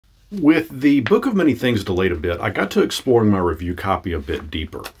With the Book of Many Things delayed a bit, I got to exploring my review copy a bit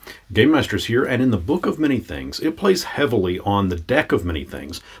deeper. GameMasters here, and in the Book of Many Things, it plays heavily on the deck of many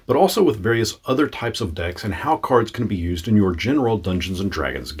things, but also with various other types of decks and how cards can be used in your general Dungeons &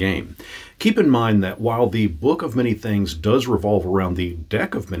 Dragons game. Keep in mind that while the Book of Many Things does revolve around the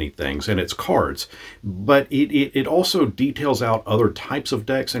deck of many things and its cards, but it also details out other types of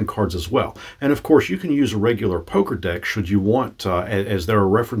decks and cards as well. And of course, you can use a regular poker deck should you want, as there are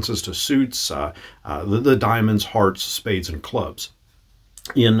references to suits, the diamonds, hearts, spades, and clubs.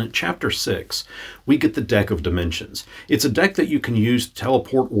 In Chapter 6, we get the Deck of Dimensions. It's a deck that you can use to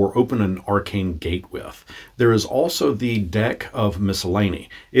teleport or open an arcane gate with. There is also the Deck of Miscellany.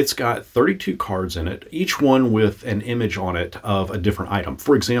 It's got 32 cards in it, each one with an image on it of a different item.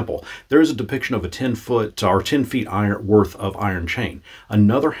 For example, there is a depiction of a 10 feet worth of iron chain.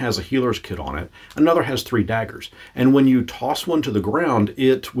 Another has a healer's kit on it. Another has 3 daggers. And when you toss one to the ground,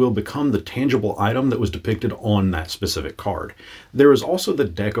 it will become the tangible item that was depicted on that specific card. There is also the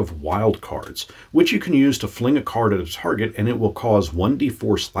Deck of Wild Cards, which you can use to fling a card at a target and it will cause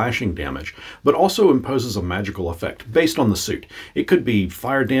 1d4 slashing damage, but also imposes a magical effect based on the suit. It could be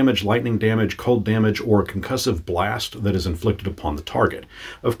fire damage, lightning damage, cold damage, or a concussive blast that is inflicted upon the target.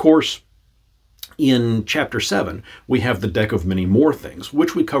 Of course, in Chapter 7, we have the Deck of Many More Things,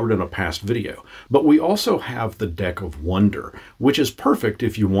 which we covered in a past video. But we also have the Deck of Wonder, which is perfect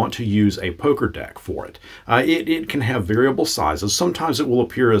if you want to use a poker deck for it. It can have variable sizes. Sometimes it will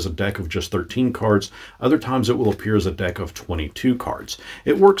appear as a deck of just 13 cards. Other times it will appear as a deck of 22 cards.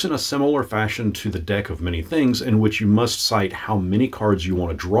 It works in a similar fashion to the Deck of Many Things, in which you must cite how many cards you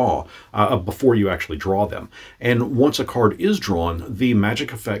want to draw before you actually draw them. And once a card is drawn, the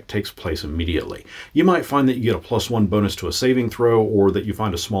magic effect takes place immediately. You might find that you get a +1 bonus to a saving throw, or that you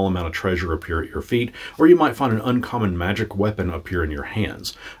find a small amount of treasure appear at your feet, or you might find an uncommon magic weapon appear in your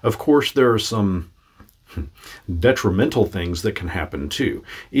hands. Of course, there are some detrimental things that can happen too.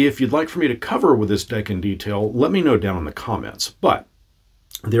 If you'd like for me to cover with this deck in detail, let me know down in the comments. But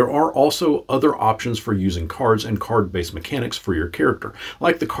there are also other options for using cards and card-based mechanics for your character,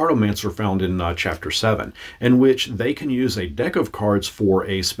 like the Cartomancer found in Chapter 7, in which they can use a deck of cards for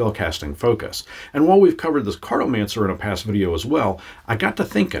a spellcasting focus. And while we've covered this Cartomancer in a past video as well, I got to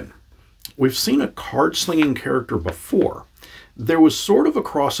thinking, we've seen a card-slinging character before. There was sort of a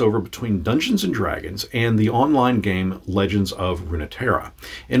crossover between Dungeons & Dragons and the online game Legends of Runeterra,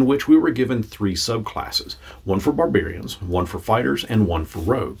 in which we were given 3 subclasses, one for barbarians, one for fighters, and one for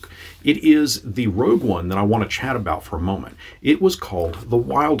rogue. It is the rogue one that I want to chat about for a moment. It was called the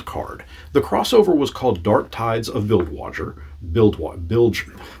Wild Card. The crossover was called Dark Tides of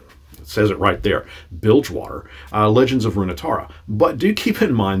says it right there, Bilgewater, Legends of Runeterra. But do keep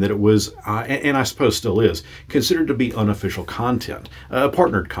in mind that it was, and I suppose still is, considered to be unofficial content,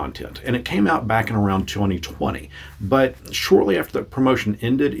 partnered content, and it came out back in around 2020. But shortly after the promotion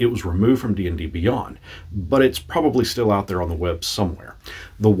ended, it was removed from D&D Beyond, but it's probably still out there on the web somewhere.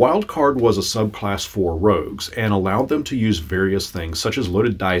 The Wild Card was a subclass for rogues and allowed them to use various things such as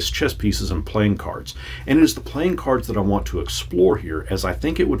loaded dice, chess pieces, and playing cards. And it is the playing cards that I want to explore here, as I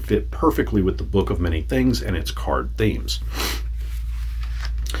think it would fit perfectly with the Book of Many Things and its card themes.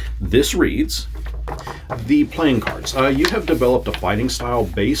 This reads, the playing cards. You have developed a fighting style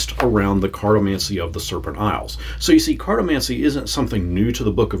based around the cartomancy of the Serpent Isles. So you see, cartomancy isn't something new to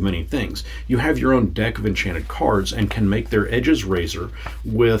the Book of Many Things. You have your own deck of enchanted cards and can make their edges razor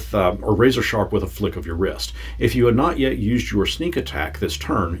sharp with a flick of your wrist. If you had not yet used your sneak attack this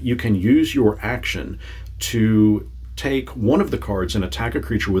turn, you can use your action to take one of the cards and attack a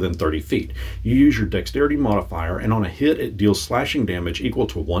creature within 30 feet. You use your dexterity modifier, and on a hit it deals slashing damage equal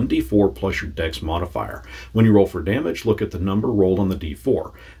to 1d4 plus your dex modifier. When you roll for damage, look at the number rolled on the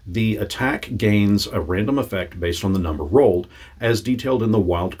d4. The attack gains a random effect based on the number rolled, as detailed in the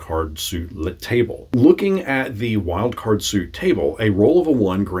wild card suit table. Looking at the wild card suit table, a roll of a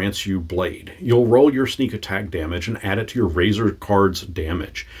 1 grants you Blade. You'll roll your sneak attack damage and add it to your razor card's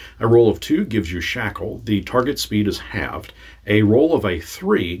damage. A roll of 2 gives you Shackle. The target speed is halved. A roll of a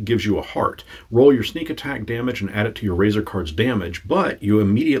 3 gives you a Heart. Roll your sneak attack damage and add it to your razor card's damage, but you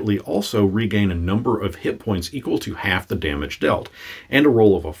immediately also regain a number of hit points equal to half the damage dealt. And a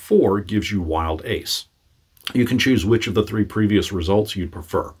roll of a 4 gives you Wild Ace. You can choose which of the 3 previous results you'd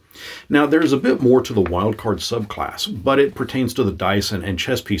prefer. Now, there's a bit more to the wild card subclass, but it pertains to the dice and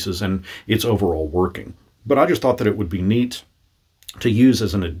chess pieces and its overall working. But I just thought that it would be neat to use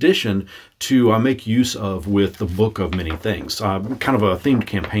as an addition to make use of with the Book of Many Things. Kind of a themed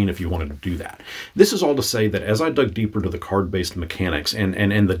campaign if you wanted to do that. This is all to say that as I dug deeper into the card-based mechanics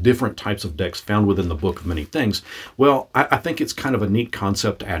and the different types of decks found within the Book of Many Things, well, I think it's kind of a neat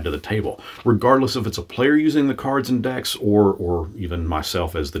concept to add to the table, regardless if it's a player using the cards and decks or even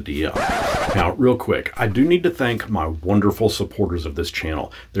myself as the DM. Now, real quick, I do need to thank my wonderful supporters of this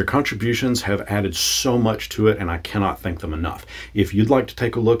channel. Their contributions have added so much to it, and I cannot thank them enough. If you'd like to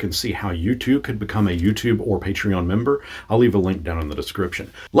take a look and see how you too could become a YouTube or Patreon member, I'll leave a link down in the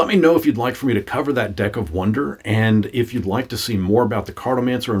description. Let me know if you'd like for me to cover that deck of wonder, and if you'd like to see more about the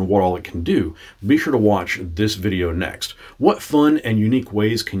Cartomancer and what all it can do, be sure to watch this video next. What fun and unique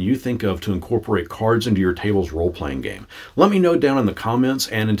ways can you think of to incorporate cards into your table's role-playing game? Let me know down in the comments,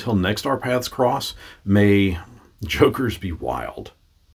 and until next our paths cross, may Jokers be wild.